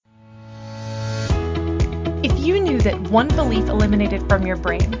If you knew that one belief eliminated from your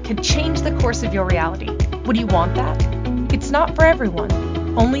brain could change the course of your reality, would you want that? It's not for everyone,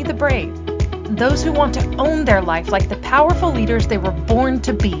 only the brave. Those who want to own their life like the powerful leaders they were born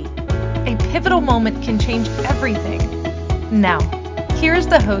to be. A pivotal moment can change everything. Now, here's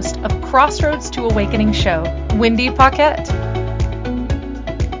the host of Crossroads to Awakening show, Wendy Paquette.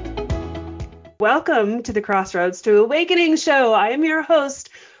 Welcome to the Crossroads to Awakening show. I am your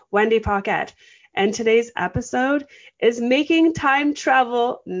host, Wendy Paquette, and today's episode is making time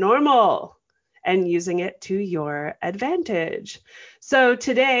travel normal and using it to your advantage. So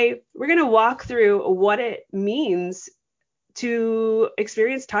today we're going to walk through what it means to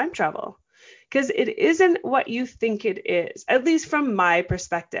experience time travel, because it isn't what you think it is, at least from my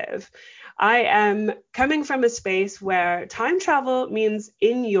perspective. I am coming from a space where time travel means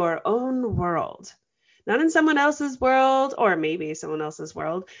in your own world, not in someone else's world or maybe someone else's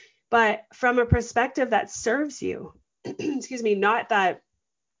world, but from a perspective that serves you, excuse me, not that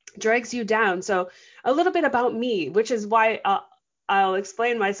drags you down. So a little bit about me, which is why I'll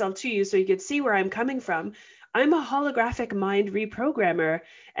explain myself to you so you can see where I'm coming from. I'm a holographic mind reprogrammer.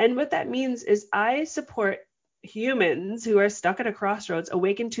 And what that means is I support humans who are stuck at a crossroads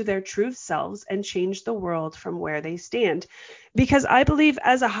awaken to their true selves and change the world from where they stand. Because I believe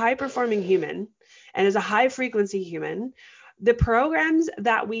as a high performing human and as a high frequency human, the programs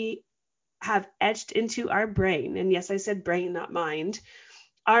that we have etched into our brain, and yes, I said brain, not mind,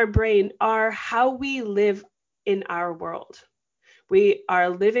 our brain are how we live in our world. We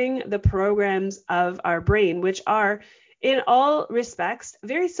are living the programs of our brain, which are in all respects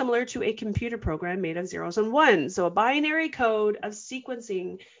very similar to a computer program made of zeros and ones. So a binary code of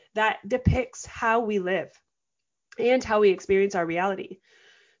sequencing that depicts how we live and how we experience our reality.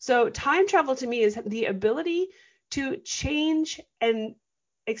 So time travel to me is the ability to change and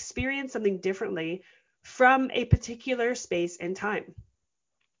experience something differently from a particular space and time.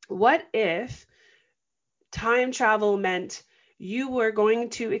 What if time travel meant you were going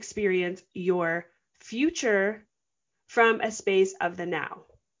to experience your future from a space of the now?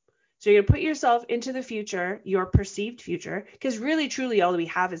 So you're going to put yourself into the future, your perceived future, because really, truly, all we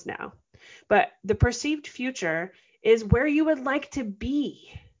have is now. But the perceived future is where you would like to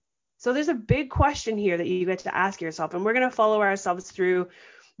be. So there's a big question here that you get to ask yourself, and we're going to follow ourselves through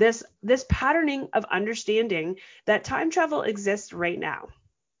this patterning of understanding that time travel exists right now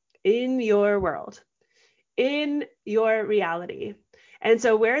in your world, in your reality. And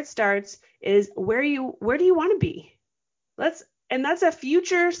so where it starts is where do you want to be? And that's a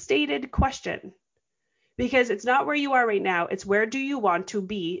future stated question, because it's not where you are right now. It's where do you want to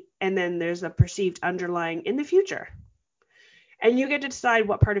be? And then there's a perceived underlying in the future. And you get to decide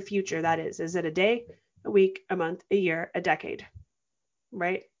what part of future that is. Is it a day, a week, a month, a year, a decade,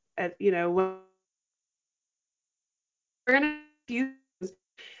 right? We're going to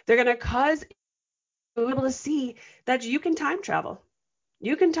they're going to cause you to be able to see that you can time travel.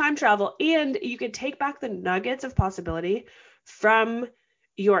 You can time travel, and you can take back the nuggets of possibility from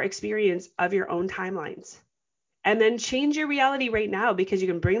your experience of your own timelines, and then change your reality right now, because you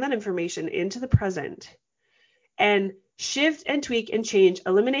can bring that information into the present and shift and tweak and change,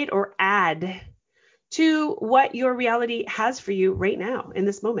 eliminate or add to what your reality has for you right now in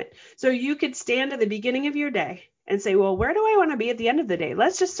this moment. So you could stand at the beginning of your day and say, well, where do I want to be at the end of the day?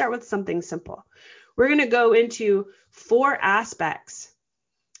 Let's just start with something simple. We're going to go into 4 aspects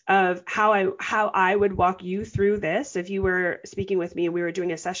of how I would walk you through this if you were speaking with me and we were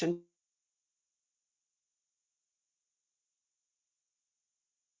doing a session.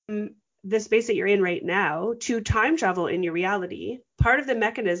 The space that you're in right now to time travel in your reality, part of the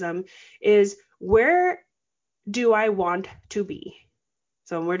mechanism is, where do I want to be?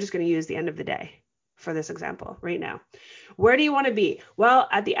 So we're just going to use the end of the day for this example right now. Where do you want to be? Well,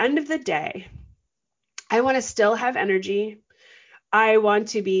 at the end of the day, I want to still have energy. I want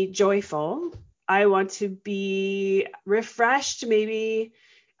to be joyful. I want to be refreshed, maybe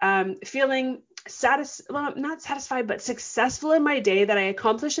feeling not satisfied, but successful in my day, that I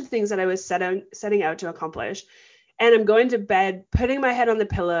accomplished the things that I was setting out to accomplish. And I'm going to bed, putting my head on the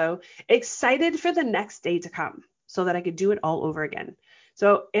pillow, excited for the next day to come so that I could do it all over again.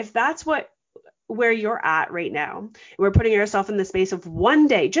 So if that's where you're at right now, we're putting ourselves in the space of one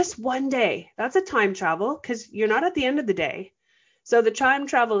day, just one day, that's a time travel, because you're not at the end of the day. So the time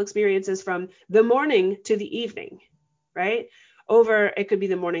travel experience is from the morning to the evening, right? It could be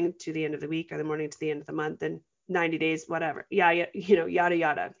the morning to the end of the week, or the morning to the end of the month, and 90 days, whatever. Yeah, yada,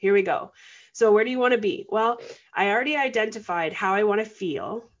 yada. Here we go. So where do you want to be? Well, I already identified how I want to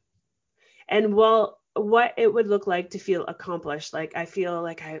feel, and what it would look like to feel accomplished. Like I feel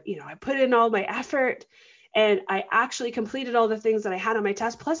like I put in all my effort And I actually completed all the things that I had on my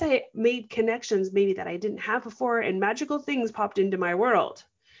test. Plus I made connections maybe that I didn't have before, and magical things popped into my world.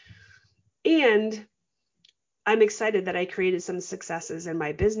 And I'm excited that I created some successes in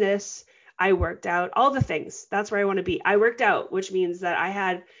my business. I worked out all the things. That's where I want to be. I worked out, which means that I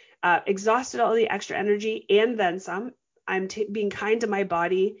had exhausted all the extra energy and then some. I'm being kind to my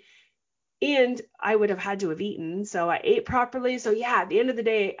body, and I would have had to have eaten. So I ate properly. So yeah, at the end of the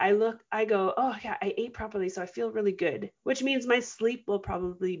day, I go, oh yeah, I ate properly. So I feel really good, which means my sleep will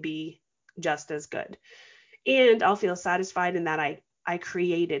probably be just as good. And I'll feel satisfied in that I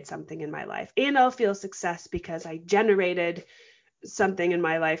created something in my life, and I'll feel success because I generated something in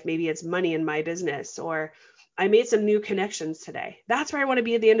my life. Maybe it's money in my business, or I made some new connections today. That's where I want to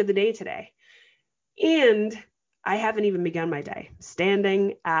be at the end of the day today. And I haven't even begun my day.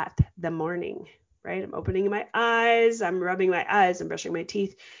 Standing at the morning, right? I'm opening my eyes, I'm rubbing my eyes, I'm brushing my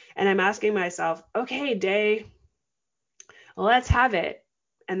teeth, and I'm asking myself, okay, day, let's have it.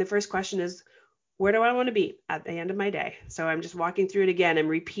 And the first question is, where do I want to be at the end of my day? So I'm just walking through it again. I'm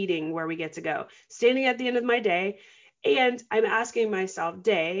repeating where we get to go. Standing at the end of my day, and I'm asking myself,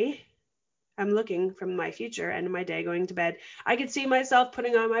 day, I'm looking from my future and my day going to bed. I could see myself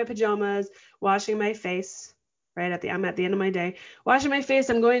putting on my pajamas, washing my face, right? I'm at the end of my day, washing my face.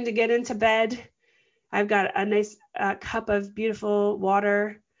 I'm going to get into bed. I've got a nice cup of beautiful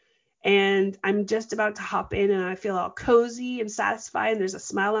water, and I'm just about to hop in, and I feel all cozy and satisfied, and there's a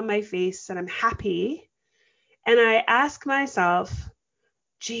smile on my face, and I'm happy. And I ask myself,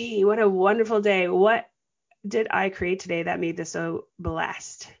 gee, what a wonderful day. What did I create today that made this so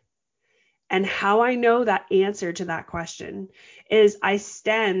blessed? And how I know that answer to that question is I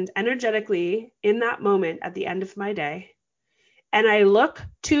stand energetically in that moment at the end of my day, and I look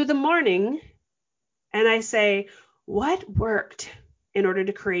to the morning and I say, what worked in order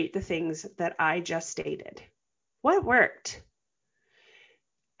to create the things that I just stated? What worked?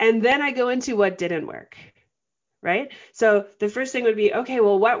 And then I go into what didn't work, right? So the first thing would be, okay,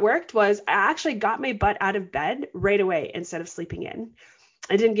 well, what worked was I actually got my butt out of bed right away instead of sleeping in.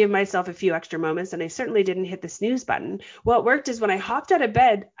 I didn't give myself a few extra moments, and I certainly didn't hit the snooze button. What worked is when I hopped out of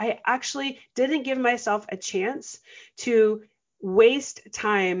bed, I actually didn't give myself a chance to waste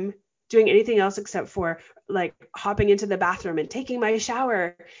time doing anything else except for like hopping into the bathroom and taking my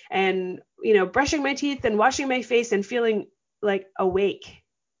shower and, brushing my teeth and washing my face and feeling like awake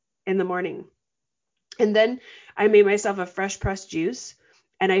in the morning. And then I made myself a fresh pressed juice,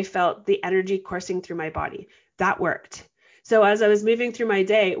 and I felt the energy coursing through my body. That worked. So as I was moving through my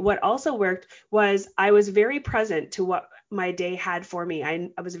day, what also worked was I was very present to what my day had for me. I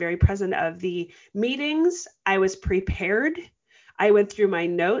was very present of the meetings. I was prepared. I went through my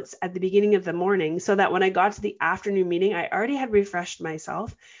notes at the beginning of the morning so that when I got to the afternoon meeting, I already had refreshed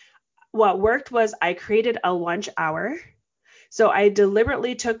myself. What worked was I created a lunch hour. So I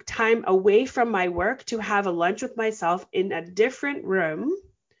deliberately took time away from my work to have a lunch with myself in a different room.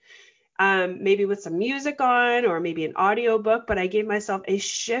 Maybe with some music on or maybe an audio book, but I gave myself a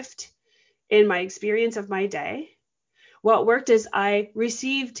shift in my experience of my day. What worked is I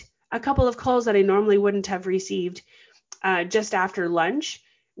received a couple of calls that I normally wouldn't have received just after lunch,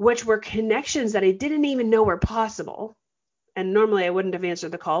 which were connections that I didn't even know were possible. And normally I wouldn't have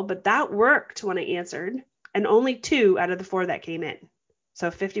answered the call, but that worked when I answered, and only 2 out of the 4 that came in. So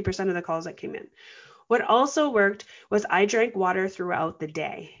 50% of the calls that came in. What also worked was I drank water throughout the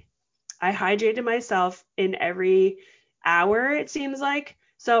day. I hydrated myself in every hour, it seems like.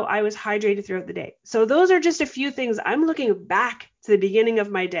 So I was hydrated throughout the day. So those are just a few things. I'm looking back to the beginning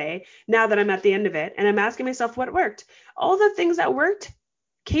of my day now that I'm at the end of it, and I'm asking myself what worked. All the things that worked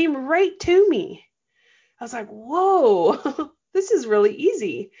came right to me. I was like, whoa, this is really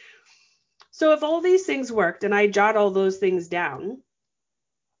easy. So if all these things worked and I jot all those things down,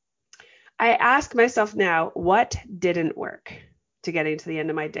 I ask myself now, what didn't work to getting to the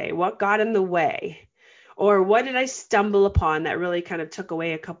end of my day? What got in the way? Or what did I stumble upon that really kind of took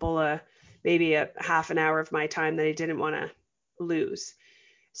away maybe a half an hour of my time that I didn't want to lose?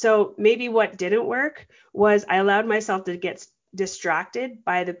 So maybe what didn't work was I allowed myself to get distracted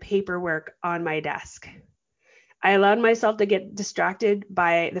by the paperwork on my desk. I allowed myself to get distracted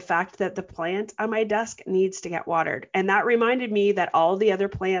by the fact that the plant on my desk needs to get watered. And that reminded me that all the other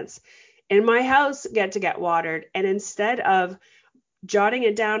plants in my house get to get watered. And instead of jotting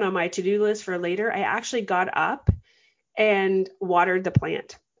it down on my to-do list for later, I actually got up and watered the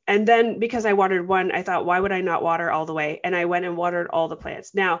plant. And then because I watered one, I thought, why would I not water all the way? And I went and watered all the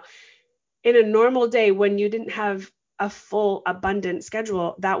plants. Now, in a normal day, when you didn't have a full abundant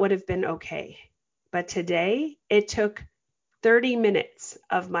schedule, that would have been okay. But today, it took 30 minutes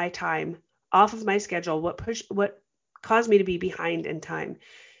of my time off of my schedule, what caused me to be behind in time.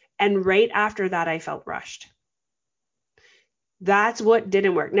 And right after that, I felt rushed. That's what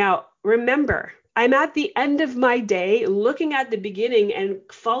didn't work. Now, remember, I'm at the end of my day looking at the beginning and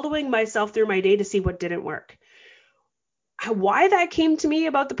following myself through my day to see what didn't work. Why that came to me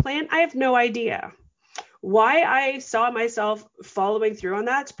about the plan, I have no idea. Why I saw myself following through on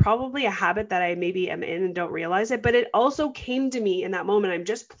that's probably a habit that I maybe am in and don't realize it, but it also came to me in that moment. I'm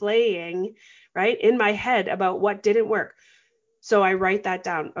just playing, right, in my head about what didn't work. So I write that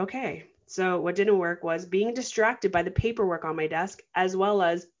down. Okay, so what didn't work was being distracted by the paperwork on my desk, as well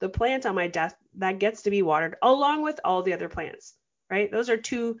as the plant on my desk that gets to be watered along with all the other plants, right? Those are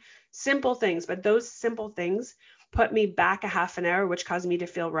two simple things, but those simple things put me back a half an hour, which caused me to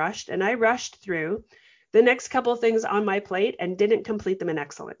feel rushed. And I rushed through the next couple of things on my plate and didn't complete them in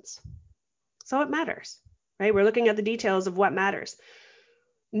excellence. So it matters, right? We're looking at the details of what matters.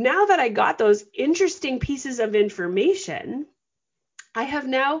 Now that I got those interesting pieces of information, I have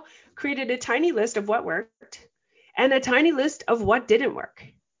now created a tiny list of what worked and a tiny list of what didn't work.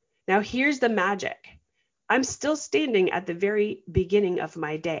 Now here's the magic. I'm still standing at the very beginning of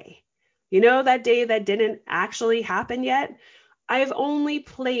my day. You know, that day that didn't actually happen yet? I've only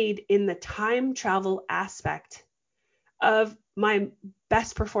played in the time travel aspect of my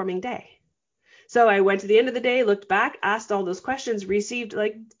best performing day. So I went to the end of the day, looked back, asked all those questions, received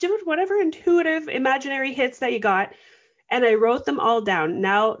whatever intuitive imaginary hits that you got, and I wrote them all down.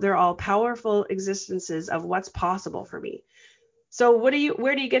 Now they're all powerful existences of what's possible for me. So where do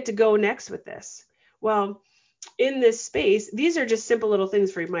you get to go next with this? Well, in this space, these are just simple little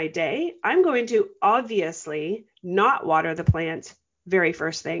things for my day. I'm going to obviously not water the plant very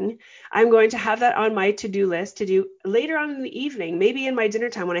first thing. I'm going to have that on my to-do list to do later on in the evening, maybe in my dinner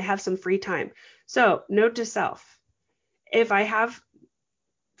time when I have some free time. So note to self, if I have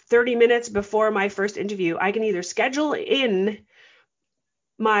 30 minutes before my first interview, I can either schedule in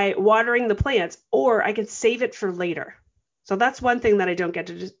my watering the plants or I can save it for later. So that's one thing that I don't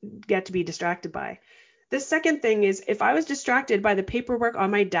get to be distracted by. The second thing is if I was distracted by the paperwork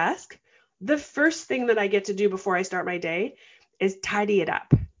on my desk, the first thing that I get to do before I start my day is tidy it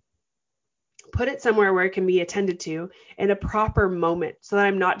up. Put it somewhere where it can be attended to in a proper moment so that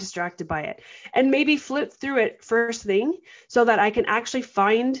I'm not distracted by it. And maybe flip through it first thing so that I can actually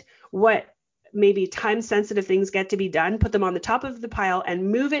find what maybe time sensitive things get to be done, put them on the top of the pile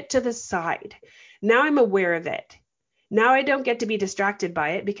and move it to the side. Now I'm aware of it. Now I don't get to be distracted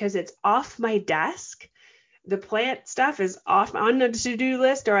by it because it's off my desk. The plant stuff is off on the to-do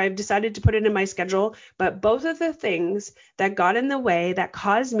list, or I've decided to put it in my schedule. But both of the things that got in the way that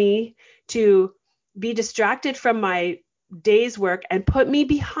caused me to be distracted from my day's work and put me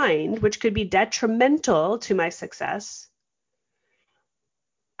behind, which could be detrimental to my success,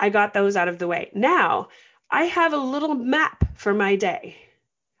 I got those out of the way. Now I have a little map for my day.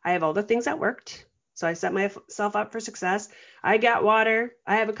 I have all the things that worked. So I set myself up for success. I got water.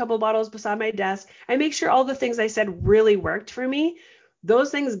 I have a couple bottles beside my desk. I make sure all the things I said really worked for me. Those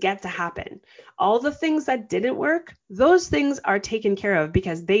things get to happen. All the things that didn't work, those things are taken care of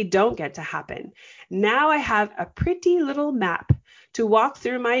because they don't get to happen. Now I have a pretty little map to walk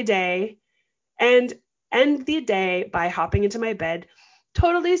through my day and end the day by hopping into my bed,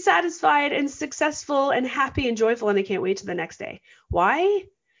 totally satisfied and successful and happy and joyful. And I can't wait to the next day. Why?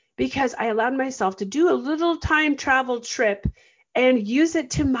 Because I allowed myself to do a little time travel trip and use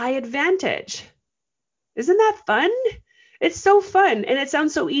it to my advantage. Isn't that fun? It's so fun. And it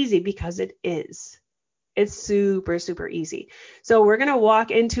sounds so easy because it is. It's super, super easy. So we're going to walk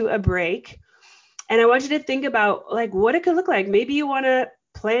into a break. And I want you to think about what it could look like. Maybe you want to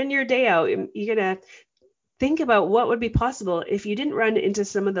plan your day out. You're going to think about what would be possible if you didn't run into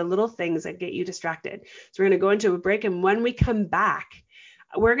some of the little things that get you distracted. So we're going to go into a break. And when we come back,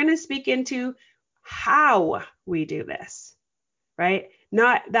 we're going to speak into how we do this, right?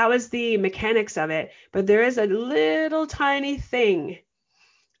 That was the mechanics of it, but there is a little tiny thing,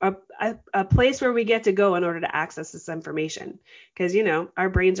 a place where we get to go in order to access this information. Because, our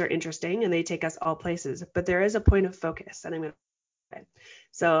brains are interesting and they take us all places, but there is a point of focus. And I'm going to.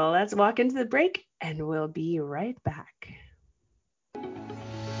 So let's walk into the break and we'll be right back.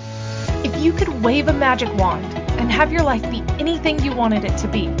 If you could wave a magic wand and have your life be anything you wanted it to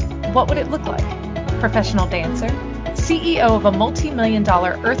be, what would it look like? Professional dancer, CEO of a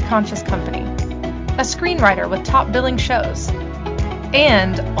multi-million-dollar earth-conscious company, a screenwriter with top billing shows,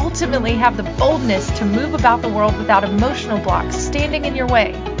 and ultimately have the boldness to move about the world without emotional blocks standing in your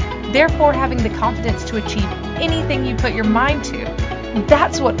way, therefore having the confidence to achieve anything you put your mind to.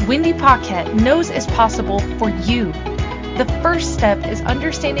 That's what Wendy Paquette knows is possible for you. The first step is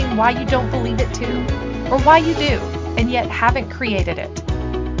understanding why you don't believe it too, or why you do, and yet haven't created it.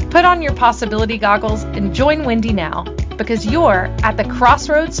 Put on your possibility goggles and join Wendy now, because you're at the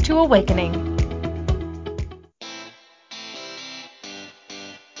crossroads to awakening.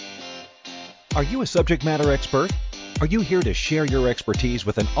 Are you a subject matter expert? Are you here to share your expertise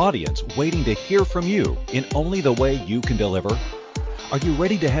with an audience waiting to hear from you in only the way you can deliver? Are you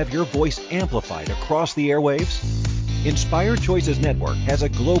ready to have your voice amplified across the airwaves? Inspired Choices Network has a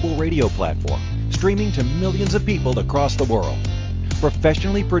global radio platform streaming to millions of people across the world.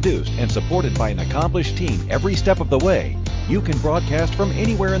 Professionally produced and supported by an accomplished team every step of the way, you can broadcast from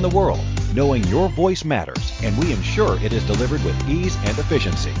anywhere in the world, knowing your voice matters, and we ensure it is delivered with ease and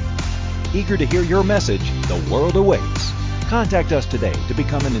efficiency. Eager to hear your message, the world awaits. Contact us today to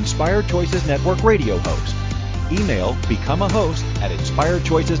become an Inspired Choices Network radio host. Email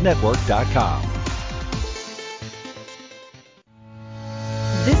becomeahost@inspiredchoicesnetwork.com.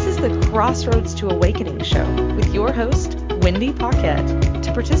 This is the Crossroads to Awakening show with your host, Wendy Paquette.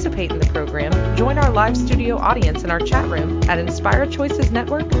 To participate in the program, join our live studio audience in our chat room at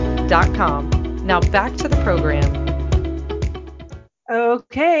inspiredchoicesnetwork.com. Now back to the program.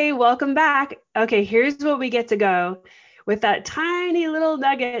 Okay, welcome back. Okay, here's what we get to go with that tiny little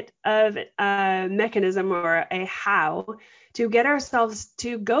nugget of a mechanism or a how to get ourselves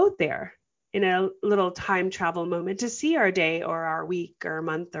to go there in a little time travel moment to see our day or our week or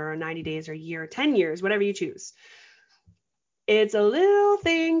month or 90 days or year, 10 years, whatever you choose. It's a little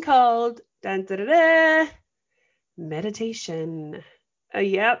thing called meditation.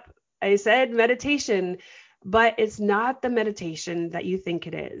 Yep, I said meditation, but it's not the meditation that you think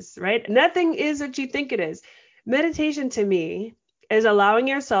it is, right? Nothing is what you think it is. Meditation to me is allowing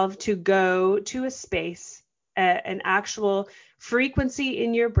yourself to go to a space, an actual frequency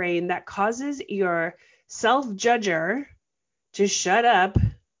in your brain that causes your self-judger to shut up,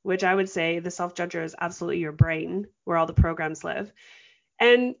 which I would say the self-judger is absolutely your brain, where all the programs live,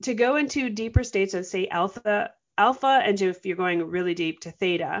 and to go into deeper states of, say, alpha, and if you're going really deep, to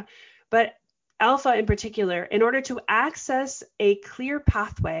theta. But alpha in particular, in order to access a clear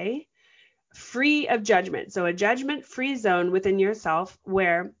pathway free of judgment. So a judgment-free zone within yourself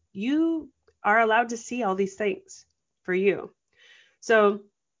where you are allowed to see all these things for you. So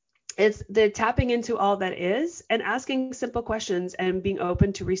it's the tapping into all that is and asking simple questions and being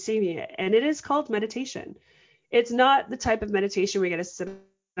open to receiving it. And it is called meditation. It's not the type of meditation where you're going to sit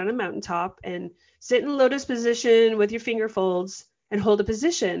on a mountaintop and sit in lotus position with your finger folds and hold a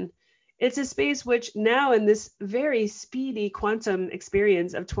position. It's a space which now, in this very speedy quantum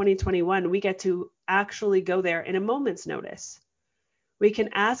experience of 2021, we get to actually go there in a moment's notice. We can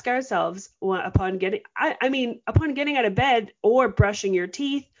ask ourselves upon getting out of bed or brushing your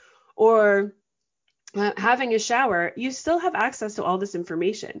teeth or having a shower, you still have access to all this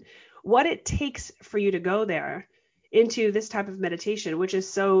information. What it takes for you to go there into this type of meditation, which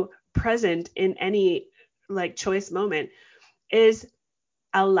is so present in any choice moment, is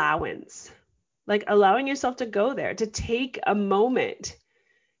allowance. Like allowing yourself to go there, to take a moment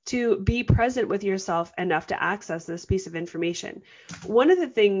to be present with yourself enough to access this piece of information. One of the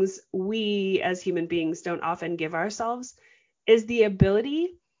things we as human beings don't often give ourselves is the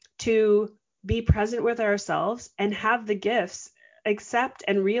ability to be present with ourselves and have the gifts, accept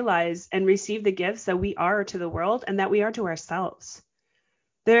and realize and receive the gifts that we are to the world and that we are to ourselves.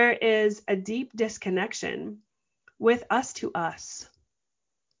 There is a deep disconnection with us to us,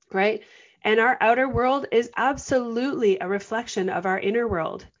 right? And our outer world is absolutely a reflection of our inner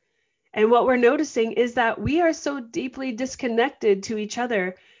world. And what we're noticing is that we are so deeply disconnected to each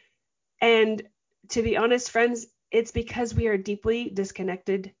other. And to be honest, friends, it's because we are deeply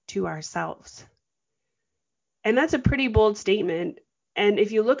disconnected to ourselves. And that's a pretty bold statement. And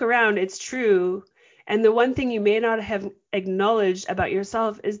if you look around, it's true. And the one thing you may not have acknowledged about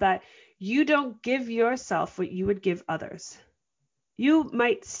yourself is that you don't give yourself what you would give others. You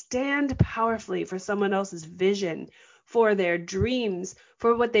might stand powerfully for someone else's vision, for their dreams,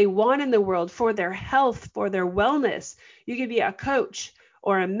 for what they want in the world, for their health, for their wellness. You could be a coach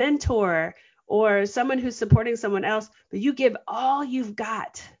or a mentor or someone who's supporting someone else, but you give all you've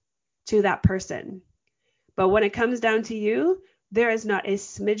got to that person. But when it comes down to you, there is not a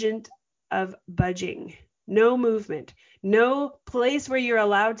smidgen of budging, no movement, no place where you're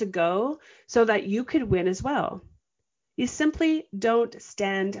allowed to go so that you could win as well. You simply don't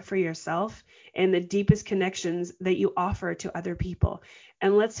stand for yourself and the deepest connections that you offer to other people.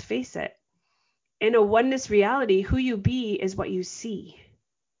 And let's face it, in a oneness reality, who you be is what you see.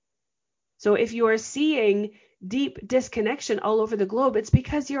 So if you are seeing deep disconnection all over the globe, it's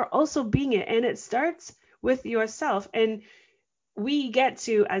because you're also being it. And it starts with yourself. And we get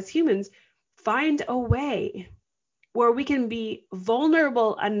to, as humans, find a way where we can be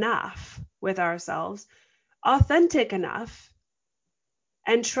vulnerable enough with ourselves, authentic enough,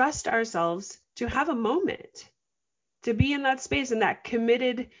 and trust ourselves to have a moment, to be in that space, in that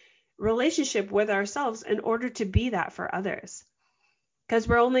committed relationship with ourselves in order to be that for others. Because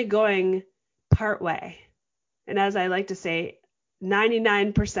we're only going part way. And as I like to say,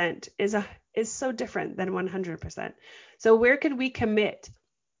 99% is so different than 100%. So where could we commit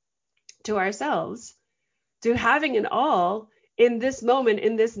to ourselves, to having it all in this moment,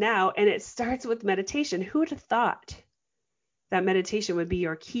 in this now? And it starts with meditation. Who would have thought that meditation would be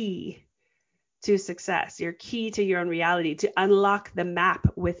your key to success, your key to your own reality, to unlock the map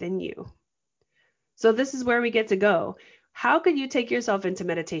within you? So this is where we get to go. How could you take yourself into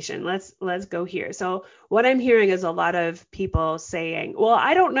meditation? Let's go here. So what I'm hearing is a lot of people saying, well,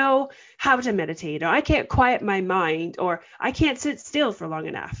 I don't know how to meditate, or I can't quiet my mind, or I can't sit still for long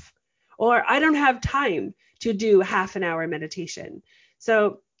enough, or I don't have time to do half an hour meditation.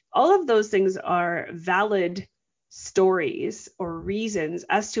 So all of those things are valid stories or reasons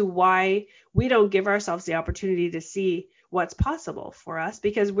as to why we don't give ourselves the opportunity to see what's possible for us,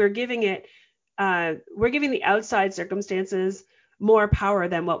 because we're giving the outside circumstances more power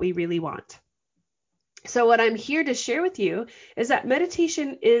than what we really want. So what I'm here to share with you is that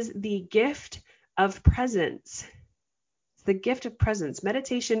meditation is the gift of presence. It's the gift of presence.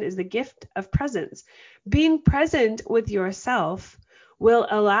 Meditation is the gift of presence. Being present with yourself will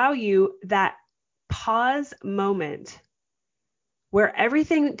allow you that pause moment where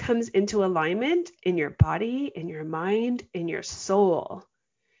everything comes into alignment in your body, in your mind, in your soul,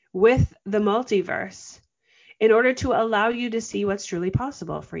 with the multiverse, in order to allow you to see what's truly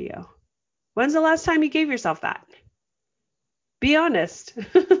possible for you. When's the last time you gave yourself that? Be honest.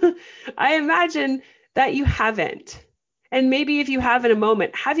 I imagine that you haven't. And maybe if you have in a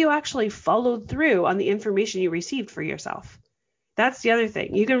moment, have you actually followed through on the information you received for yourself? That's the other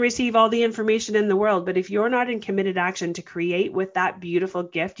thing. You can receive all the information in the world, but if you're not in committed action to create with that beautiful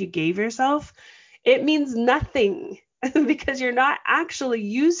gift you gave yourself, it means nothing. Because you're not actually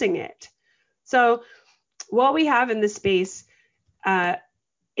using it. So what we have in this space,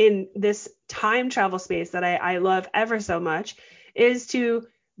 in this time travel space that I love ever so much, is to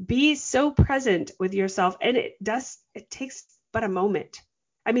be so present with yourself. And it takes but a moment.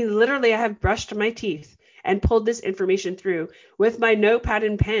 I mean, literally, I have brushed my teeth and pulled this information through with my notepad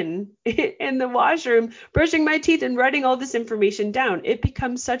and pen in the washroom, brushing my teeth and writing all this information down. It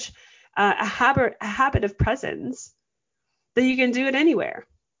becomes such a habit of presence that you can do it anywhere.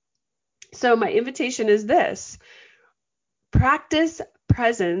 So my invitation is this: practice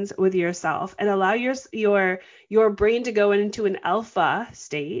presence with yourself and allow your brain to go into an alpha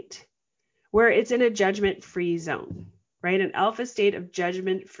state where it's in a judgment-free zone, right? An alpha state of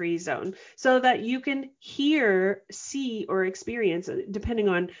judgment-free zone, so that you can hear, see, or experience, depending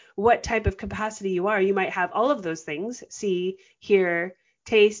on what type of capacity you are. You might have all of those things: see, hear,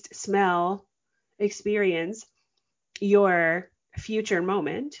 taste, smell, experience your future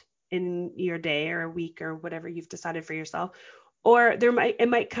moment in your day or a week or whatever you've decided for yourself. Or it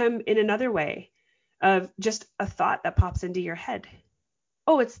might come in another way of just a thought that pops into your head.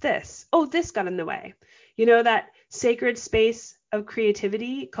 Oh, it's this. Oh, this got in the way. You know, that sacred space of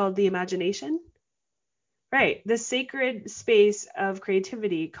creativity called the imagination? Right. The sacred space of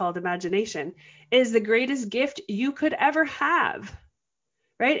creativity called imagination is the greatest gift you could ever have.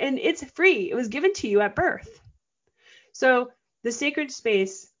 Right. And it's free. It was given to you at birth. So the sacred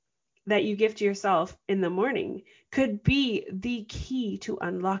space that you give to yourself in the morning could be the key to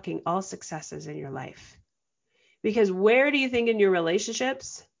unlocking all successes in your life. Because where do you think in your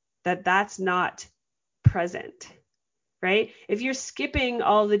relationships that's not present, right? If you're skipping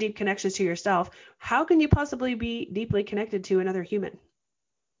all the deep connections to yourself, how can you possibly be deeply connected to another human,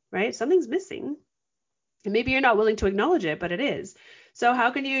 right? Something's missing. And maybe you're not willing to acknowledge it, but it is. So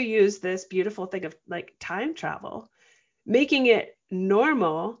how can you use this beautiful thing of like time travel, making it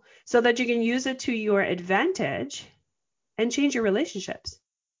normal so that you can use it to your advantage and change your relationships?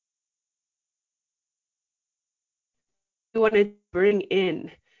 You want to bring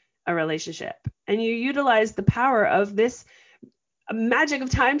in a relationship, and you utilize the power of this magic of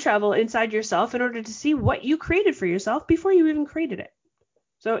time travel inside yourself in order to see what you created for yourself before you even created it.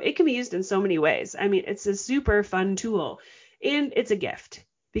 So it can be used in so many ways. I mean, it's a super fun tool, and it's a gift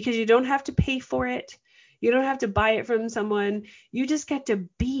because you don't have to pay for it. You don't have to buy it from someone. You just get to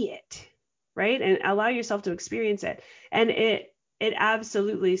be it, right? And allow yourself to experience it. And it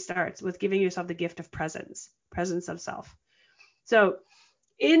absolutely starts with giving yourself the gift of presence of self. So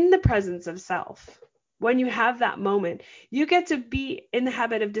in the presence of self, when you have that moment, you get to be in the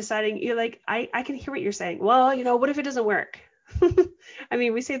habit of deciding, you're like, I can hear what you're saying. Well, what if it doesn't work? I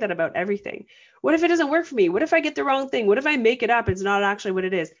mean, we say that about everything. What if it doesn't work for me? What if I get the wrong thing? What if I make it up? It's not actually what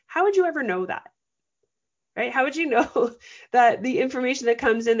it is. How would you ever know that? Right? How would you know that the information that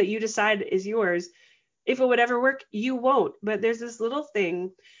comes in that you decide is yours, if it would ever work? You won't. But there's this little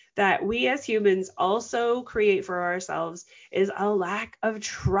thing that we as humans also create for ourselves, is a lack of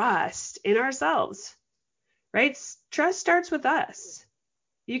trust in ourselves, right? Trust starts with us.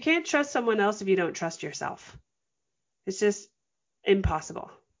 You can't trust someone else if you don't trust yourself. It's just impossible.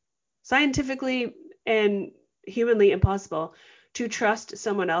 Scientifically and humanly impossible to trust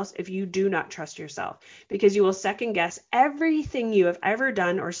someone else if you do not trust yourself, because you will second guess everything you have ever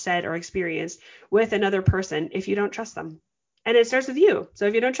done or said or experienced with another person if you don't trust them. And it starts with you. So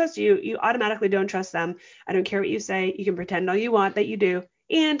if you don't trust you, you automatically don't trust them. I don't care what you say. You can pretend all you want that you do.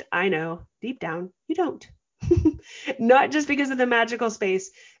 And I know deep down you don't. Not just because of the magical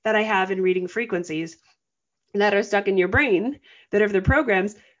space that I have in reading frequencies that are stuck in your brain, that are the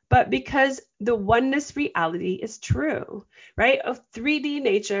programs, but because the oneness reality is true, right? Of 3D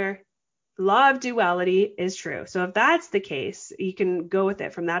nature, law of duality is true. So if that's the case, you can go with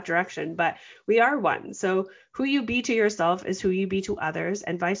it from that direction, but we are one. So who you be to yourself is who you be to others,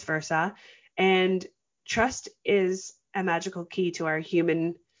 and vice versa. And trust is a magical key to our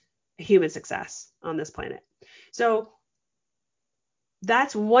human success on this planet. So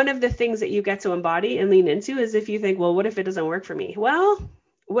that's one of the things that you get to embody and lean into, is if you think, well, what if it doesn't work for me? Well,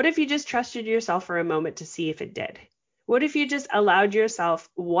 what if you just trusted yourself for a moment to see if it did? What if you just allowed yourself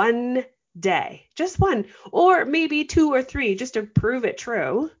one day, just one, or maybe 2 or 3, just to prove it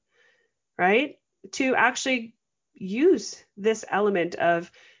true, right? To actually use this element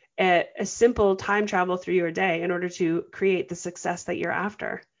of a simple time travel through your day in order to create the success that you're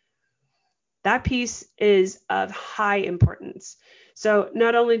after. That piece is of high importance. So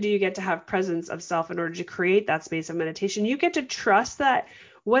not only do you get to have presence of self in order to create that space of meditation, you get to trust that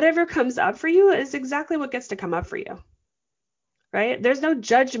whatever comes up for you is exactly what gets to come up for you, right? There's no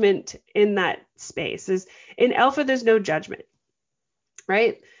judgment in that space. In Alpha, there's no judgment,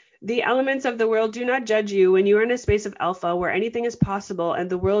 right? The elements of the world do not judge you when you are in a space of Alpha where anything is possible and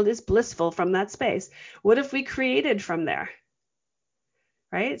the world is blissful from that space. What if we created from there?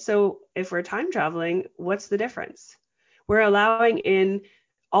 Right? So if we're time traveling, what's the difference? We're allowing in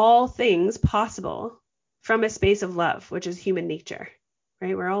all things possible from a space of love, which is human nature,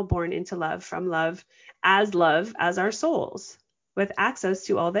 right? We're all born into love, from love as our souls, with access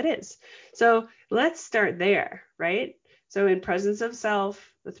to all that is. So let's start there, right? So in presence of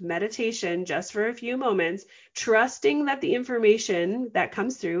self, with meditation, just for a few moments, trusting that the information that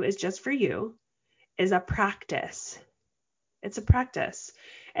comes through is just for you, is a practice. It's a practice.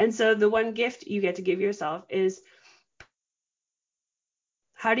 And so the one gift you get to give yourself is,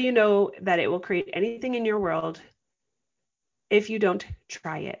 how do you know that it will create anything in your world if you don't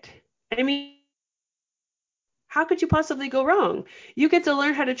try it? I mean, how could you possibly go wrong? You get to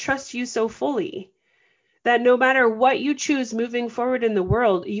learn how to trust you so fully that no matter what you choose moving forward in the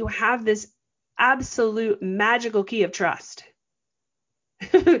world, you have this absolute magical key of trust.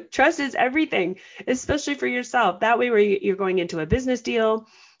 Trust is everything, especially for yourself. That way, where you're going into a business deal,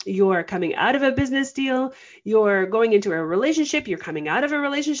 you're coming out of a business deal, you're going into a relationship, you're coming out of a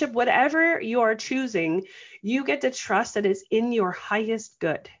relationship, whatever you are choosing, you get to trust that it's in your highest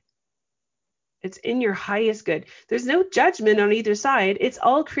good. It's in your highest good. There's no judgment on either side. It's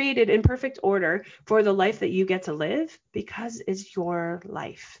all created in perfect order for the life that you get to live, because it's your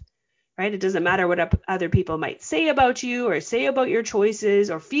life. Right? It doesn't matter what other people might say about you or say about your choices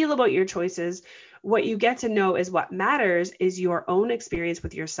or feel about your choices. What you get to know is what matters is your own experience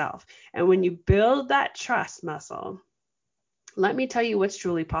with yourself. And when you build that trust muscle, let me tell you what's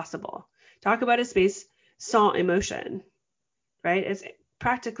truly possible. Talk about a space sans emotion, right? It's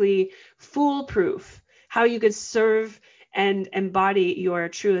practically foolproof how you could serve and embody your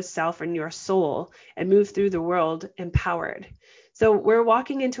truest self and your soul and move through the world empowered. So we're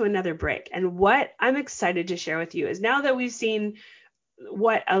walking into another break. And what I'm excited to share with you is, now that we've seen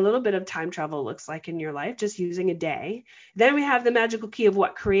what a little bit of time travel looks like in your life, just using a day, then we have the magical key of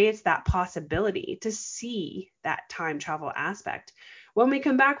what creates that possibility to see that time travel aspect. When we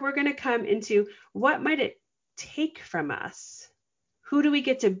come back, we're going to come into what might it take from us? Who do we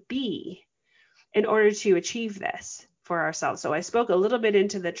get to be in order to achieve this for ourselves? So I spoke a little bit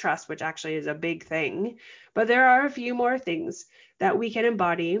into the trust, which actually is a big thing, but there are a few more things that we can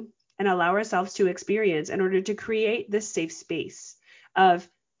embody and allow ourselves to experience in order to create this safe space of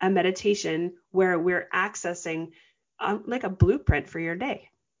a meditation where we're accessing like a blueprint for your day.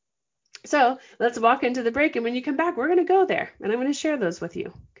 So let's walk into the break. And when you come back, we're going to go there. And I'm going to share those with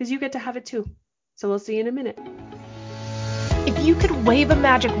you because you get to have it too. So we'll see you in a minute. If you could wave a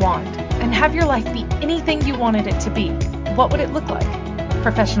magic wand and have your life be anything you wanted it to be, what would it look like?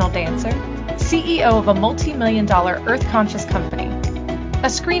 Professional dancer, CEO of a multi-million-dollar earth-conscious company, a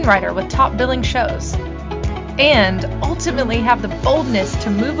screenwriter with top billing shows, and ultimately have the boldness to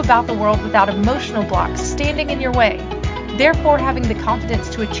move about the world without emotional blocks standing in your way, therefore having the confidence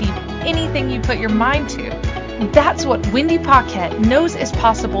to achieve anything you put your mind to. That's what Wendy Paquette knows is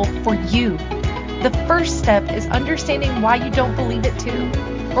possible for you. The first step is understanding why you don't believe it too,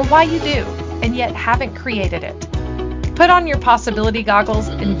 or why you do, and yet haven't created it. Put on your possibility goggles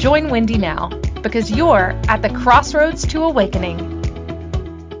and join Wendy now, because you're at the crossroads to awakening.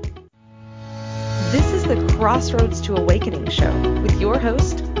 This is the Crossroads to Awakening show with your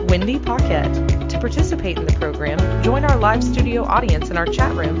host, Wendy Paquette. To participate in the program, join our live studio audience in our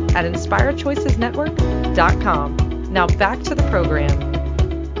chat room at inspiredchoicesnetwork.com. Now back to the program.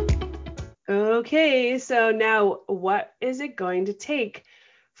 Okay, so now what is it going to take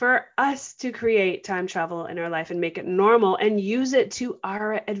for us to create time travel in our life and make it normal and use it to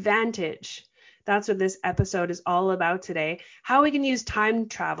our advantage? That's what this episode is all about today. How we can use time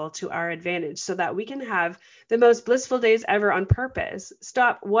travel to our advantage so that we can have the most blissful days ever on purpose.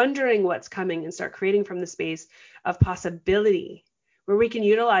 Stop wondering what's coming and start creating from the space of possibility, where we can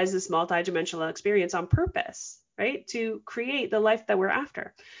utilize this multidimensional experience on purpose, right? To create the life that we're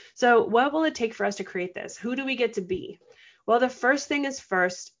after. So what will it take for us to create this? Who do we get to be? Well, the first thing is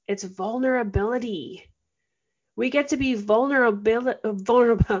first, it's vulnerability. We get to be vulnerability.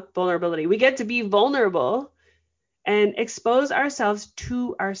 We get to be vulnerable and expose ourselves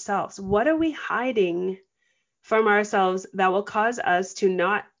to ourselves. What are we hiding from ourselves that will cause us to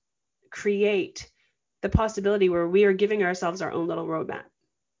not create the possibility where we are giving ourselves our own little roadmap,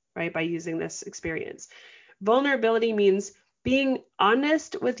 right? By using this experience. Vulnerability means being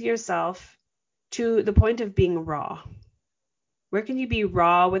honest with yourself to the point of being raw. Where can you be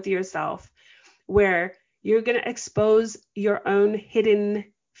raw with yourself? Where you're going to expose your own hidden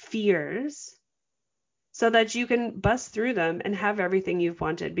fears so that you can bust through them and have everything you've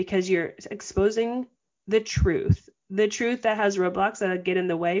wanted, because you're exposing the truth that has roadblocks that get in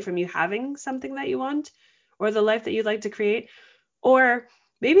the way from you having something that you want or the life that you'd like to create. Or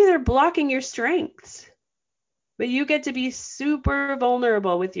maybe they're blocking your strengths. But you get to be super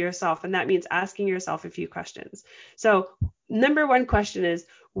vulnerable with yourself, and that means asking yourself a few questions. So number one question is,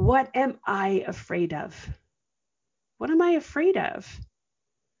 what am I afraid of? What am I afraid of?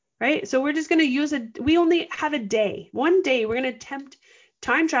 Right? So we're just going to use we only have a day. One day, we're going to attempt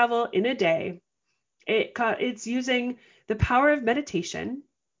time travel in a day. It's using the power of meditation,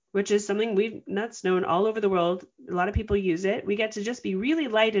 which is something that's known all over the world. A lot of people use it. We get to just be really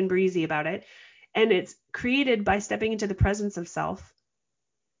light and breezy about it. And it's created by stepping into the presence of self.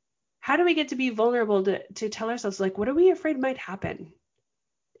 How do we get to be vulnerable to tell ourselves, like, what are we afraid might happen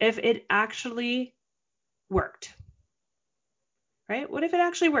if it actually worked? Right? What if it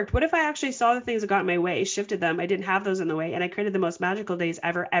actually worked? What if I actually saw the things that got in my way, shifted them, I didn't have those in the way, and I created the most magical days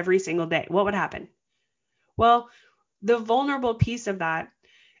ever every single day? What would happen? Well, the vulnerable piece of that,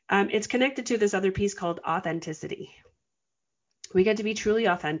 it's connected to this other piece called authenticity. We get to be truly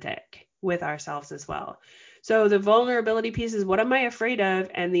authentic with ourselves as well. So the vulnerability piece is, what am I afraid of?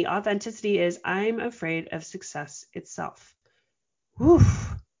 And the authenticity is, I'm afraid of success itself. Whew.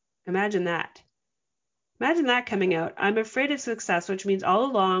 Imagine that. Imagine that coming out. I'm afraid of success, which means all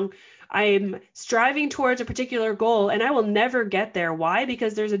along I'm striving towards a particular goal and I will never get there. Why?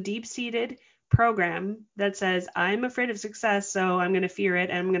 Because there's a deep-seated program that says I'm afraid of success, so I'm going to fear it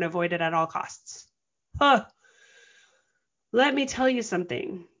and I'm going to avoid it at all costs. Huh. Let me tell you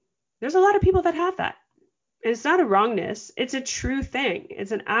something. There's a lot of people that have that. And it's not a wrongness. It's a true thing.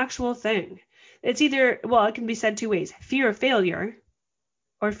 It's an actual thing. It's either, well, it can be said two ways: fear of failure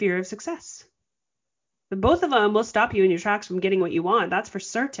or fear of success. But both of them will stop you in your tracks from getting what you want. That's for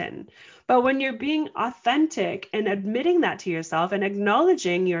certain. But when you're being authentic and admitting that to yourself and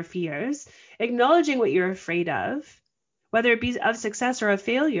acknowledging your fears, acknowledging what you're afraid of, whether it be of success or of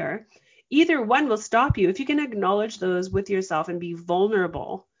failure, either one will stop you. If you can acknowledge those with yourself and be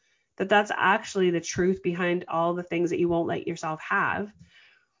vulnerable, that's actually the truth behind all the things that you won't let yourself have,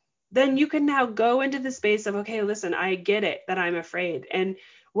 then you can now go into the space of, okay, listen, I get it that I'm afraid. And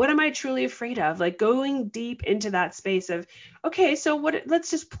what am I truly afraid of? Like going deep into that space of, okay, so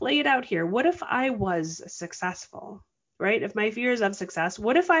let's just play it out here. What if I was successful, right? If my fears of success,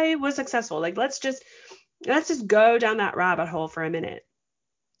 what if I was successful? Like, let's just go down that rabbit hole for a minute.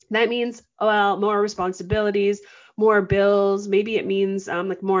 That means, well, more responsibilities, more bills. Maybe it means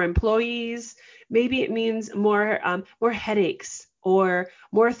like more employees. Maybe it means more headaches or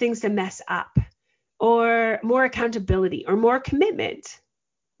more things to mess up or more accountability or more commitment.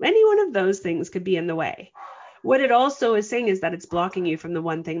 Any one of those things could be in the way. What it also is saying is that it's blocking you from the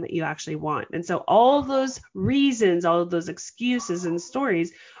one thing that you actually want. And so all those reasons, all of those excuses and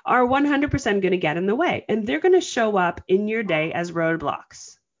stories are 100% going to get in the way. And they're going to show up in your day as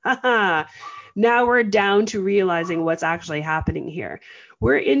roadblocks. Now we're down to realizing what's actually happening here.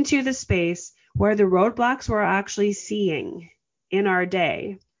 We're into the space where the roadblocks we're actually seeing in our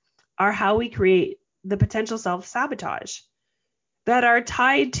day are how we create the potential self-sabotage that are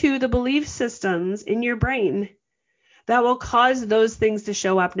tied to the belief systems in your brain that will cause those things to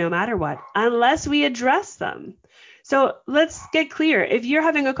show up no matter what, unless we address them. So let's get clear. If you're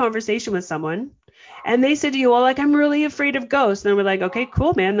having a conversation with someone and they said to you, well, like, I'm really afraid of ghosts. And then we're like, okay,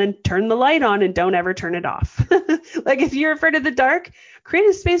 cool, man. Then turn the light on and don't ever turn it off. Like if you're afraid of the dark, create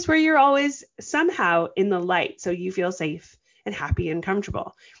a space where you're always somehow in the light so you feel safe and happy and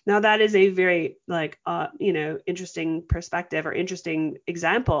comfortable. Now that is a very interesting perspective or interesting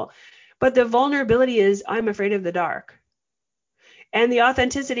example, but the vulnerability is I'm afraid of the dark. And the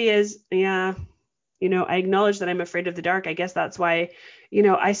authenticity is, I acknowledge that I'm afraid of the dark. I guess that's why,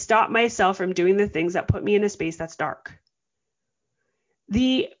 I stop myself from doing the things that put me in a space that's dark.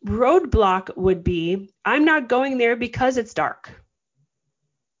 The roadblock would be, I'm not going there because it's dark.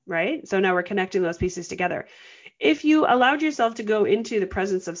 Right? So now we're connecting those pieces together. If you allowed yourself to go into the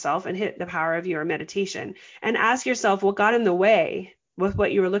presence of self and hit the power of your meditation and ask yourself what got in the way with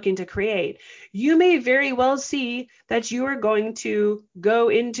what you were looking to create, you may very well see that you are going to go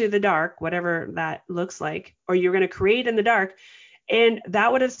into the dark, whatever that looks like, or you're going to create in the dark, and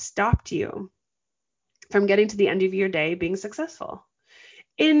that would have stopped you from getting to the end of your day being successful.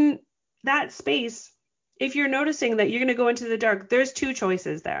 In that space, if you're noticing that you're going to go into the dark, there's two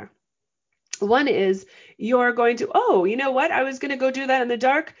choices there. One is you're going to, oh, you know what? I was going to go do that in the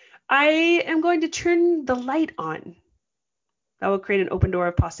dark. I am going to turn the light on. That will create an open door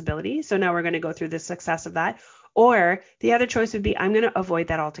of possibility. So now we're going to go through the success of that. Or the other choice would be, I'm going to avoid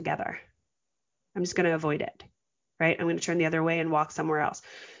that altogether. I'm just going to avoid it, right? I'm going to turn the other way and walk somewhere else.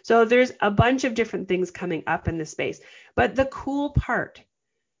 So there's a bunch of different things coming up in this space. But the cool part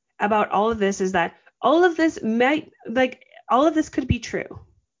about all of this is that all of this could be true.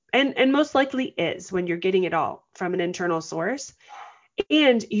 And most likely is when you're getting it all from an internal source.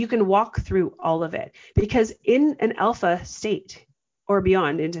 And you can walk through all of it because in an alpha state or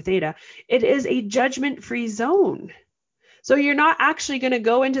beyond into theta, it is a judgment-free zone. So you're not actually going to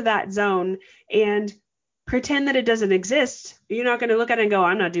go into that zone and pretend that it doesn't exist. You're not going to look at it and go,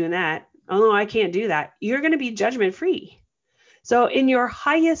 I'm not doing that. Oh, no, I can't do that. You're going to be judgment-free. So in your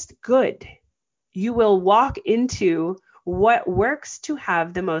highest good, you will walk into what works to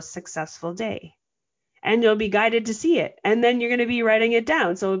have the most successful day. And you'll be guided to see it. And then you're going to be writing it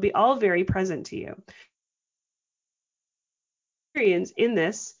down. So it'll be all very present to you. In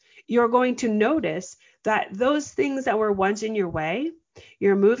this, you're going to notice that those things that were once in your way,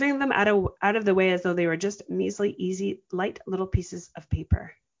 you're moving them out of the way as though they were just measly, easy, light little pieces of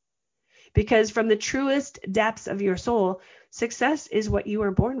paper. Because from the truest depths of your soul, success is what you were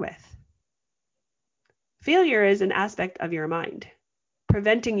born with. Failure is an aspect of your mind,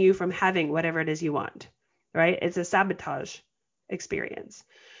 preventing you from having whatever it is you want, right? It's a sabotage experience.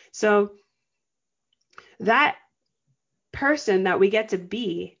 So that person that we get to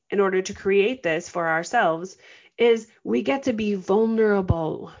be in order to create this for ourselves is we get to be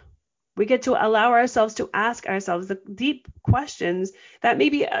vulnerable. We get to allow ourselves to ask ourselves the deep questions that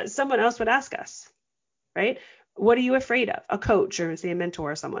maybe someone else would ask us, right? What are you afraid of? A coach or say a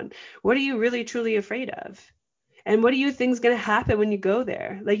mentor or someone. What are you really truly afraid of? And what do you think is going to happen when you go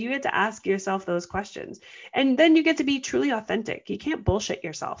there? Like you get to ask yourself those questions. And then you get to be truly authentic. You can't bullshit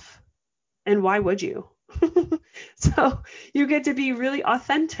yourself. And why would you? So you get to be really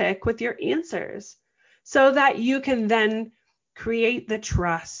authentic with your answers so that you can then create the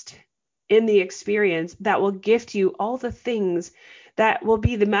trust in the experience that will gift you all the things that will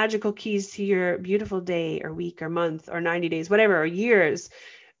be the magical keys to your beautiful day or week or month or 90 days, whatever, or years.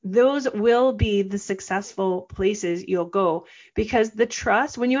 Those will be the successful places you'll go because the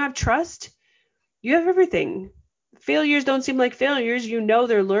trust, when you have trust, you have everything. Failures don't seem like failures. You know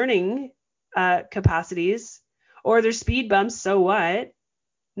they're learning capacities or they're speed bumps. So what?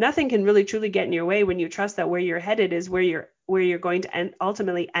 Nothing can really truly get in your way when you trust that where you're headed is where you're going to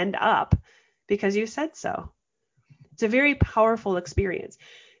ultimately end up because you said so. It's a very powerful experience.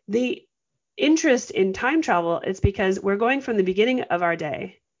 The interest in time travel is because we're going from the beginning of our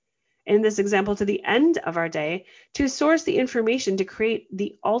day in this example, to the end of our day to source the information to create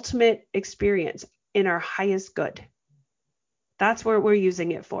the ultimate experience in our highest good. That's what we're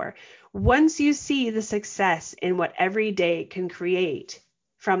using it for. Once you see the success in what every day can create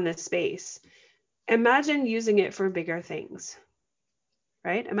from this space, imagine using it for bigger things,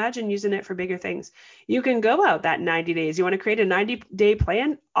 right? Imagine using it for bigger things. You can go out that 90 days. You want to create a 90-day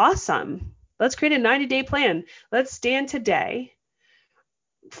plan? Awesome. Let's create a 90-day plan. Let's stand today,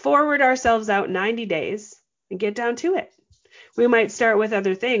 forward ourselves out 90 days and get down to it. We might start with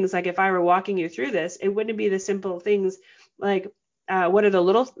other things. Like if I were walking you through this, it wouldn't be the simple things like what are the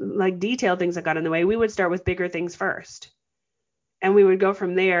little like detailed things that got in the way. We would start with bigger things first. And we would go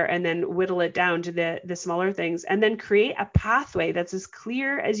from there and then whittle it down to the smaller things and then create a pathway that's as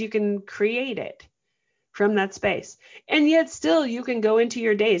clear as you can create it from that space. And yet still you can go into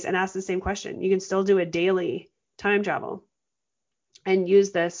your days and ask the same question. You can still do a daily time travel and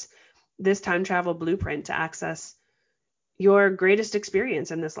use this time travel blueprint to access your greatest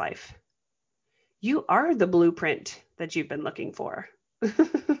experience in this life. You are the blueprint that you've been looking for.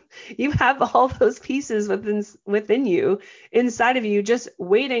 You have all those pieces within you, inside of you, just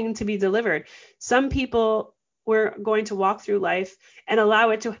waiting to be delivered. Some people were going to walk through life and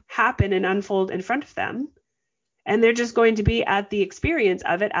allow it to happen and unfold in front of them. And they're just going to be at the experience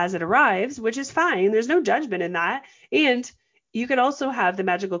of it as it arrives, which is fine. There's no judgment in that. And you could also have the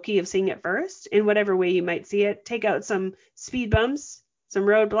magical key of seeing it first in whatever way you might see it. Take out some speed bumps, some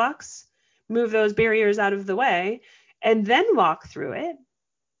roadblocks, move those barriers out of the way, and then walk through it.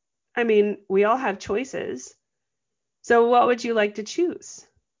 I mean, we all have choices. So what would you like to choose?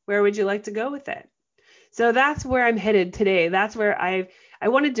 Where would you like to go with it? So that's where I'm headed today. That's where I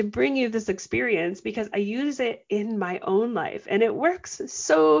wanted to bring you this experience because I use it in my own life and it works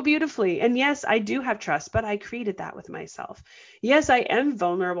so beautifully. And yes, I do have trust, but I created that with myself. Yes, I am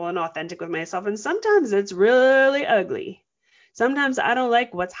vulnerable and authentic with myself. And sometimes it's really ugly. Sometimes I don't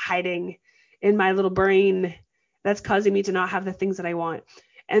like what's hiding in my little brain that's causing me to not have the things that I want.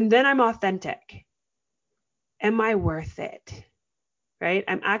 And then I'm authentic. Am I worth it? Right?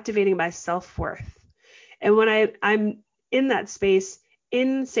 I'm activating my self-worth. And when I'm in that space,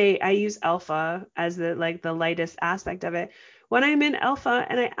 say I use alpha as the lightest aspect of it. When I'm in alpha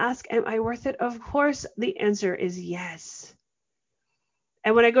and I ask, am I worth it? Of course, the answer is yes.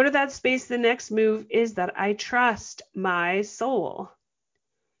 And when I go to that space, the next move is that I trust my soul,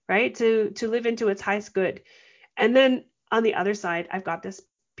 right? To live into its highest good. And then on the other side, I've got this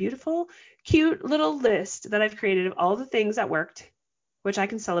beautiful, cute little list that I've created of all the things that worked, which I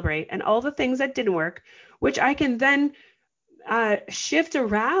can celebrate, and all the things that didn't work, which I can then shift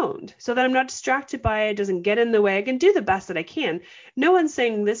around so that I'm not distracted by it, doesn't get in the way. I can do the best that I can. No one's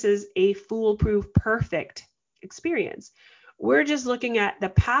saying this is a foolproof, perfect experience. We're just looking at the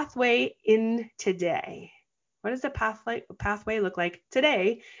pathway in today. What does the pathway look like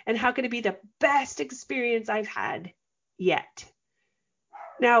today? And how can it be the best experience I've had yet?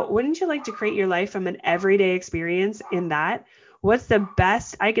 Now, wouldn't you like to create your life from an everyday experience in that? What's the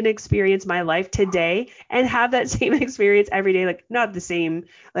best I can experience my life today and have that same experience every day? Like not the same,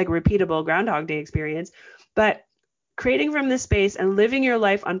 like repeatable Groundhog Day experience, but creating from this space and living your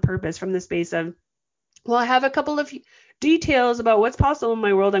life on purpose from the space of, well, I have a couple of details about what's possible in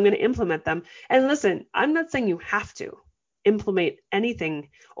my world. I'm going to implement them. And listen, I'm not saying you have to implement anything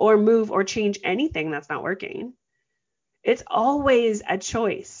or move or change anything that's not working. It's always a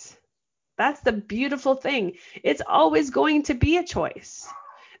choice. That's the beautiful thing. It's always going to be a choice.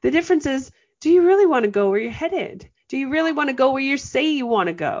 The difference is, do you really want to go where you're headed? Do you really want to go where you say you want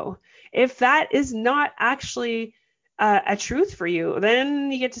to go? If that is not actually a truth for you,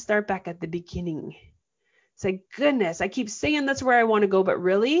 then you get to start back at the beginning. Say, goodness, I keep saying that's where I want to go, but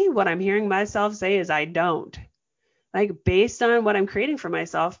really what I'm hearing myself say is I don't. Like based on what I'm creating for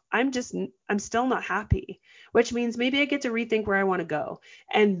myself, I'm still not happy, which means maybe I get to rethink where I want to go.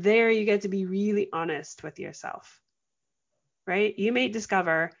 And there you get to be really honest with yourself, right? You may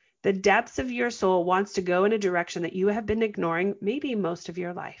discover the depths of your soul wants to go in a direction that you have been ignoring maybe most of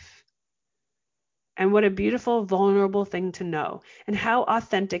your life. And what a beautiful, vulnerable thing to know. And how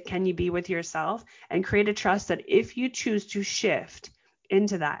authentic can you be with yourself and create a trust that if you choose to shift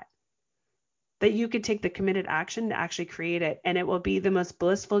into that you could take the committed action to actually create it. And it will be the most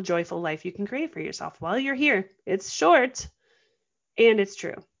blissful, joyful life you can create for yourself while you're here. It's short and it's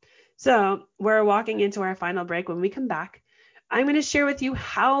true. So we're walking into our final break. When we come back, I'm going to share with you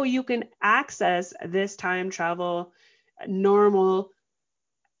how you can access this time travel normal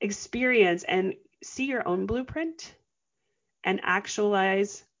experience and see your own blueprint and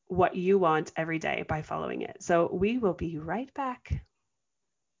actualize what you want every day by following it. So we will be right back.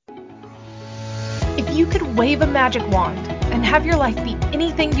 If you could wave a magic wand and have your life be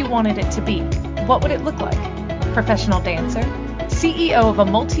anything you wanted it to be, what would it look like? Professional dancer, CEO of a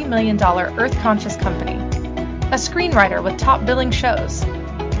multi-million-dollar earth-conscious company, a screenwriter with top billing shows,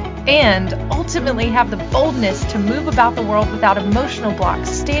 and ultimately have the boldness to move about the world without emotional blocks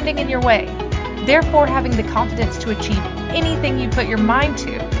standing in your way, therefore having the confidence to achieve anything you put your mind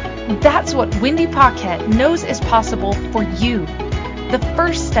to. That's what Wendy Paquette knows is possible for you. The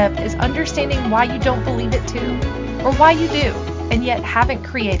first step is understanding why you don't believe it too, or why you do, and yet haven't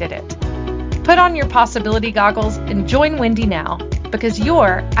created it. Put on your possibility goggles and join Wendy now, because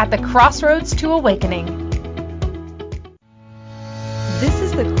you're at the crossroads to awakening. This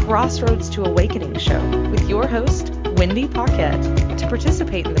is the Crossroads to Awakening show with your host, Wendy Paquette. To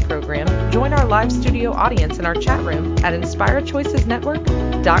participate in the program, join our live studio audience in our chat room at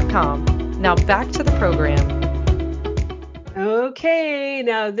inspiredchoicesnetwork.com. Now back to the program. Okay,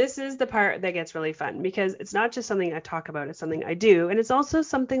 now this is the part that gets really fun because it's not just something I talk about, it's something I do, and it's also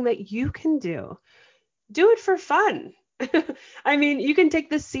something that you can do. Do it for fun. I mean, you can take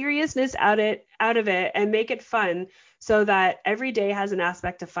the seriousness out of it and make it fun so that every day has an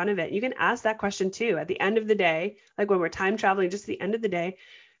aspect of fun of it. You can ask that question too at the end of the day, like when we're time traveling, just at the end of the day,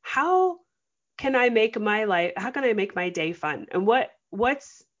 how can I make my day fun? And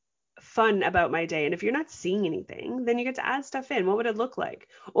what's fun about my day? And if you're not seeing anything, then you get to add stuff in. What would it look like?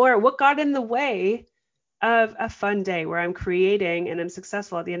 Or what got in the way of a fun day where I'm creating and I'm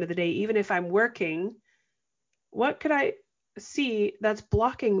successful at the end of the day, even if I'm working? What could I see that's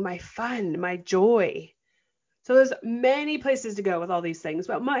blocking my fun, my joy? So there's many places to go with all these things,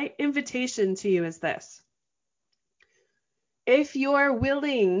 but my invitation to you is this. If you're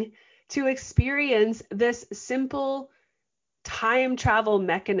willing to experience this simple time travel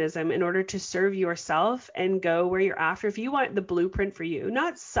mechanism in order to serve yourself and go where you're after, if you want the blueprint for you,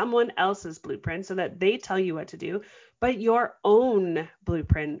 not someone else's blueprint so that they tell you what to do, but your own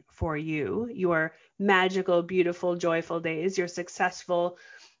blueprint for you, your magical, beautiful, joyful days, your successful,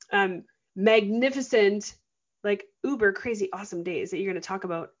 magnificent, like uber crazy awesome days that you're going to talk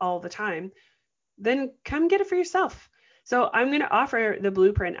about all the time, then come get it for yourself. So I'm going to offer the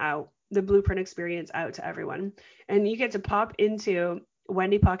blueprint experience out to everyone. And you get to pop into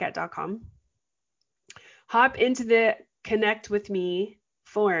wendypaquette.com, hop into the connect with me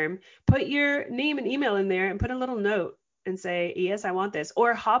form, put your name and email in there and put a little note and say, yes, I want this.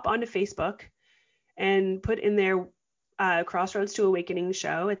 Or hop onto Facebook and put in there Crossroads to Awakening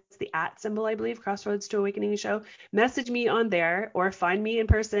show. It's the @ symbol, I believe, Crossroads to Awakening show. Message me on there or find me in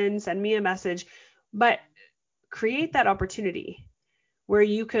person, send me a message, but create that opportunity where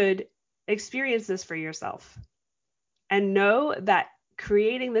you could experience this for yourself and know that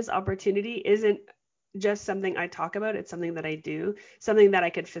creating this opportunity isn't just something I talk about. It's something that I do, something that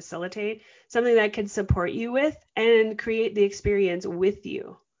I could facilitate, something that I could support you with and create the experience with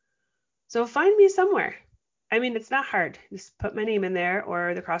you. So find me somewhere. I mean, it's not hard. Just put my name in there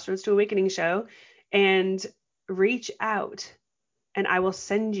or the Crossroads to Awakening show and reach out and I will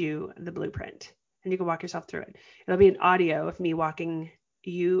send you the blueprint and you can walk yourself through it. It'll be an audio of me walking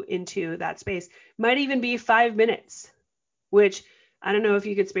you into that space. Might even be 5 minutes, which I don't know if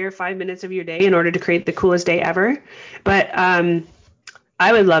you could spare 5 minutes of your day in order to create the coolest day ever, but I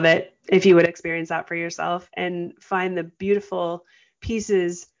would love it if you would experience that for yourself and find the beautiful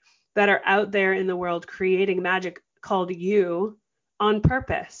pieces that are out there in the world creating magic called you on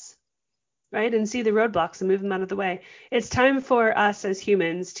purpose, right? And see the roadblocks and move them out of the way. It's time for us as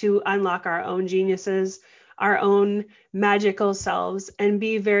humans to unlock our own geniuses, our own magical selves, and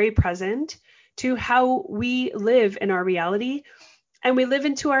be very present to how we live in our reality. And we live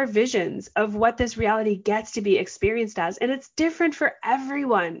into our visions of what this reality gets to be experienced as. And it's different for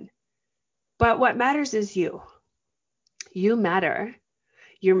everyone. But what matters is you. You matter.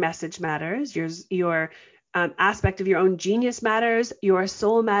 Your message matters. Your aspect of your own genius matters. Your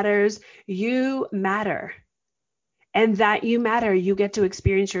soul matters. You matter. And that you matter, you get to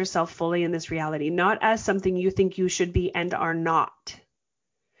experience yourself fully in this reality, not as something you think you should be and are not.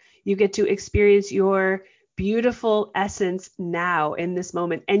 You get to experience your beautiful essence now in this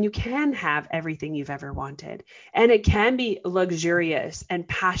moment. And you can have everything you've ever wanted. And it can be luxurious and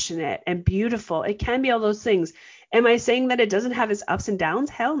passionate and beautiful. It can be all those things. Am I saying that it doesn't have its ups and downs?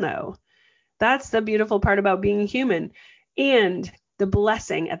 Hell no. That's the beautiful part about being human and the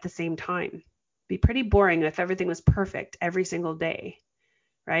blessing at the same time. Be pretty boring if everything was perfect every single day,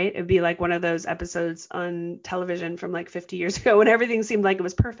 right? It'd be like one of those episodes on television from like 50 years ago when everything seemed like it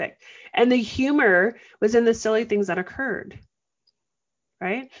was perfect. And the humor was in the silly things that occurred,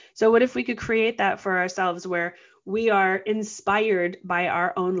 right? So what if we could create that for ourselves where we are inspired by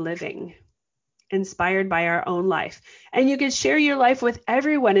our own living inspired by our own life. And you can share your life with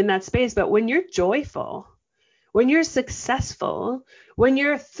everyone in that space. But when you're joyful, when you're successful, when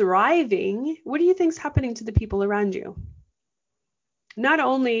you're thriving, what do you think's happening to the people around you? Not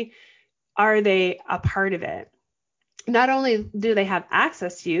only are they a part of it, not only do they have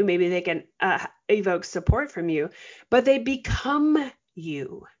access to you, maybe they can evoke support from you, but they become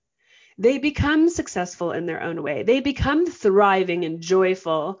you. They become successful in their own way. They become thriving and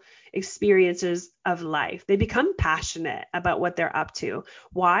joyful experiences of life. They become passionate about what they're up to.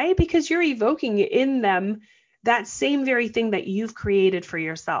 Why? Because you're evoking in them that same very thing that you've created for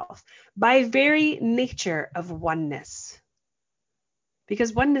yourself by very nature of oneness.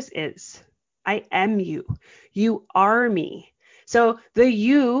 Because oneness is, I am you. You are me. So the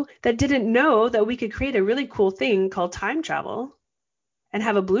you that didn't know that we could create a really cool thing called time travel and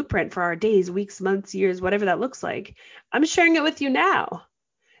have a blueprint for our days, weeks, months, years, whatever that looks like, I'm sharing it with you now.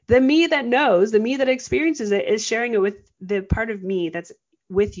 The me that knows, the me that experiences it is sharing it with the part of me that's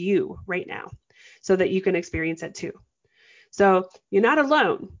with you right now so that you can experience it too. So you're not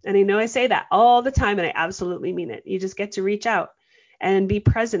alone. And I know I say that all the time and I absolutely mean it. You just get to reach out and be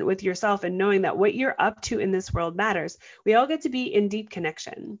present with yourself and knowing that what you're up to in this world matters. We all get to be in deep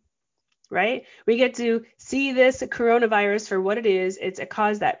connection, right? We get to see this coronavirus for what it is. It's a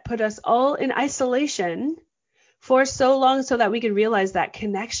cause that put us all in isolation for so long so that we could realize that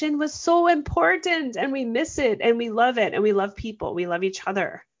connection was so important and we miss it and we love it and we love people. We love each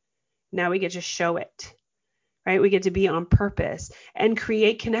other. Now we get to show it, right? We get to be on purpose and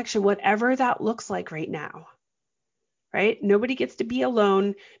create connection, whatever that looks like right now. Right? Nobody gets to be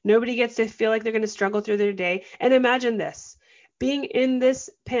alone. Nobody gets to feel like they're going to struggle through their day. And imagine this, being in this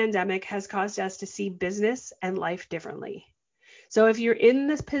pandemic has caused us to see business and life differently. So if you're in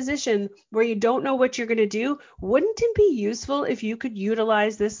this position where you don't know what you're going to do, wouldn't it be useful if you could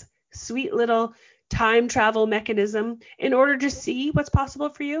utilize this sweet little time travel mechanism in order to see what's possible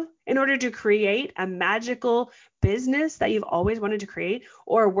for you, in order to create a magical business that you've always wanted to create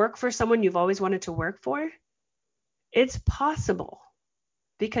or work for someone you've always wanted to work for? It's possible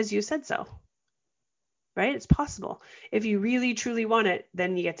because you said so, right? It's possible. If you really, truly want it,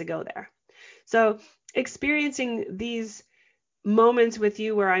 then you get to go there. So experiencing these moments with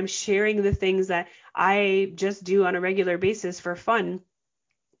you where I'm sharing the things that I just do on a regular basis for fun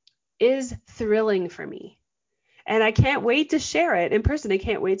is thrilling for me. And I can't wait to share it in person. I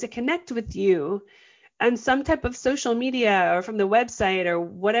can't wait to connect with you on some type of social media or from the website or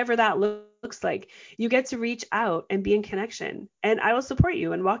whatever that looks like. You get to reach out and be in connection, and I will support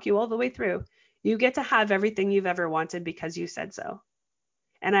you and walk you all the way through. You get to have everything you've ever wanted because you said so.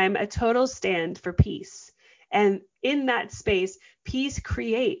 And I'm a total stand for peace. And in that space, peace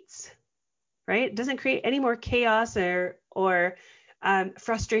creates, right? It doesn't create any more chaos or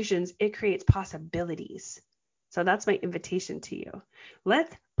frustrations. It creates possibilities. So that's my invitation to you.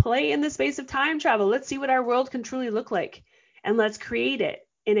 Let's play in the space of time travel. Let's see what our world can truly look like. And let's create it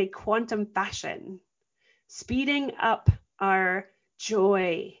in a quantum fashion, speeding up our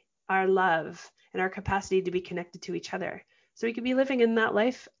joy, our love, and our capacity to be connected to each other. So we can be living in that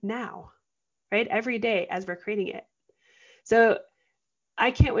life now, right? Every day as we're creating it. So I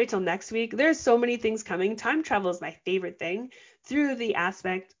can't wait till next week. There's so many things coming. Time travel is my favorite thing through the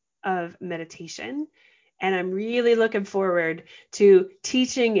aspect of meditation. And I'm really looking forward to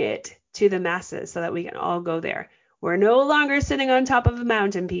teaching it to the masses so that we can all go there. We're no longer sitting on top of a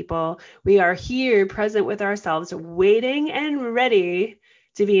mountain, people. We are here present with ourselves, waiting and ready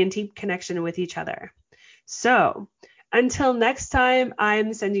to be in deep connection with each other. So until next time,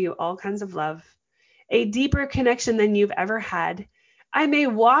 I'm sending you all kinds of love, a deeper connection than you've ever had. I may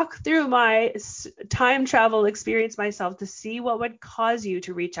walk through my time travel experience myself to see what would cause you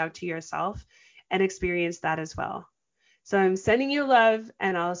to reach out to yourself and experience that as well. So I'm sending you love,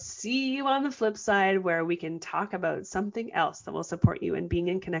 and I'll see you on the flip side where we can talk about something else that will support you in being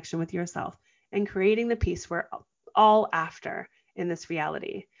in connection with yourself and creating the peace we're all after in this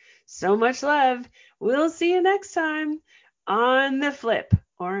reality. So much love. We'll see you next time on the flip,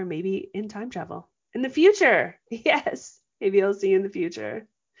 or maybe in time travel in the future. Yes, maybe I'll see you in the future.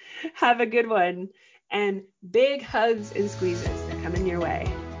 Have a good one, and big hugs and squeezes. They're coming your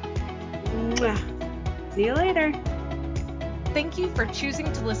way. Mwah. See you later. Thank you for choosing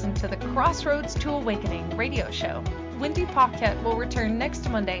to listen to the Crossroads to Awakening radio show. Wendy Paquette will return next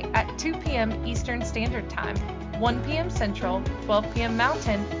Monday at 2 p.m. Eastern Standard Time, 1 p.m. Central, 12 p.m.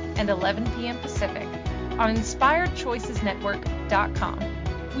 Mountain, and 11 p.m. Pacific on InspiredChoicesNetwork.com.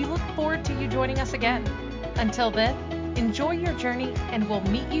 We look forward to you joining us again. Until then, enjoy your journey, and we'll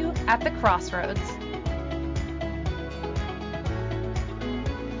meet you at the crossroads.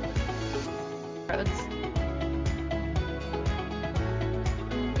 Crossroads.